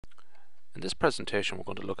In this presentation we're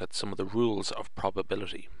going to look at some of the rules of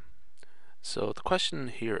probability. So the question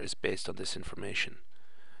here is based on this information.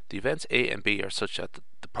 The events A and B are such that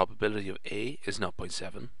the probability of A is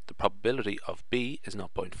 0.7, the probability of B is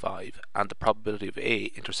 0.5, and the probability of A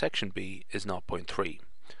intersection B is 0.3.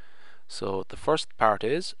 So the first part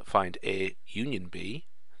is find A union B,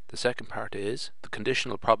 the second part is the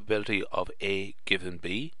conditional probability of A given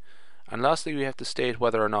B, and lastly we have to state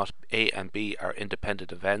whether or not A and B are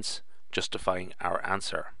independent events, justifying our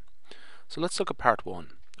answer. So let's look at part 1,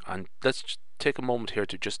 and let's take a moment here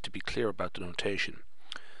to be clear about the notation.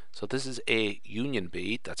 So this is A union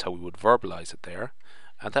B, that's how we would verbalize it there,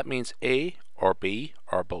 and that means A or B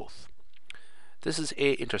or both. This is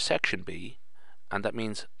A intersection B, and that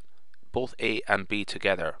means both A and B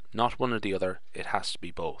together, not one or the other, it has to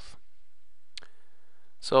be both.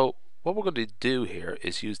 So what we're going to do here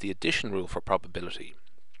is use the addition rule for probability.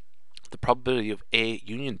 The probability of A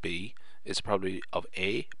union B is the probability of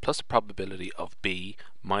A plus the probability of B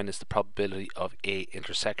minus the probability of A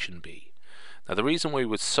intersection B. Now the reason we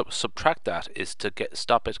would subtract that is to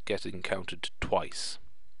stop it getting counted twice.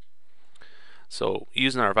 So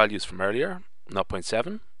using our values from earlier,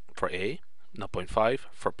 0.7 for A, 0.5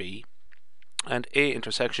 for B, and A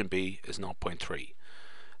intersection B is 0.3.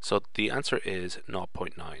 So the answer is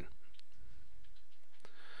 0.9.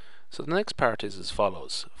 So the next part is as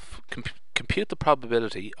follows. Compute the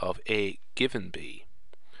probability of A given B.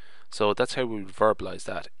 So that's how we would verbalize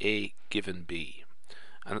that, A given B.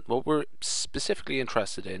 And what we're specifically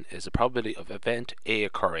interested in is the probability of event A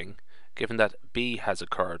occurring, given that B has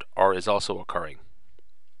occurred or is also occurring.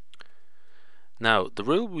 Now, the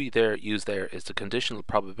rule we use there is the conditional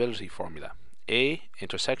probability formula. A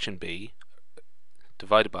intersection B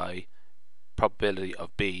divided by probability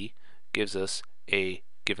of B gives us A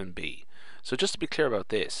given B. So just to be clear about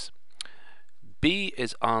this, B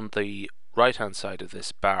is on the right hand side of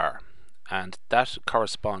this bar, and that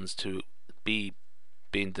corresponds to B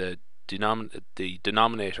being the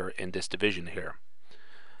denominator in this division here.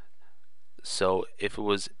 So if it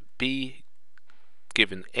was B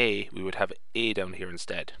given A, we would have A down here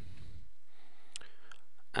instead.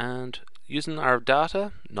 And using our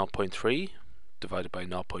data, 0.3 divided by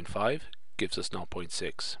 0.5 gives us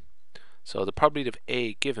 0.6. So the probability of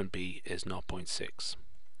A given B is 0.6.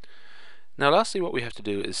 Now lastly what we have to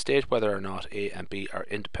do is state whether or not A and B are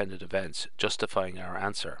independent events, justifying our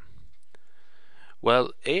answer.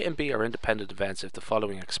 Well, A and B are independent events if the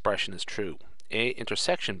following expression is true. A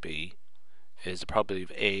intersection B is the probability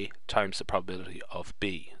of A times the probability of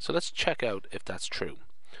B. So let's check out if that's true.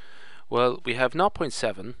 Well, we have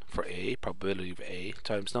 0.7 for A, probability of A,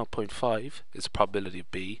 times 0.5 is the probability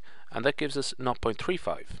of B, and that gives us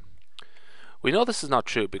 0.35. We know this is not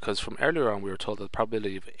true because from earlier on we were told that the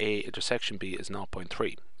probability of A intersection B is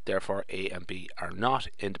 0.3. Therefore, A and B are not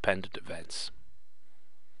independent events.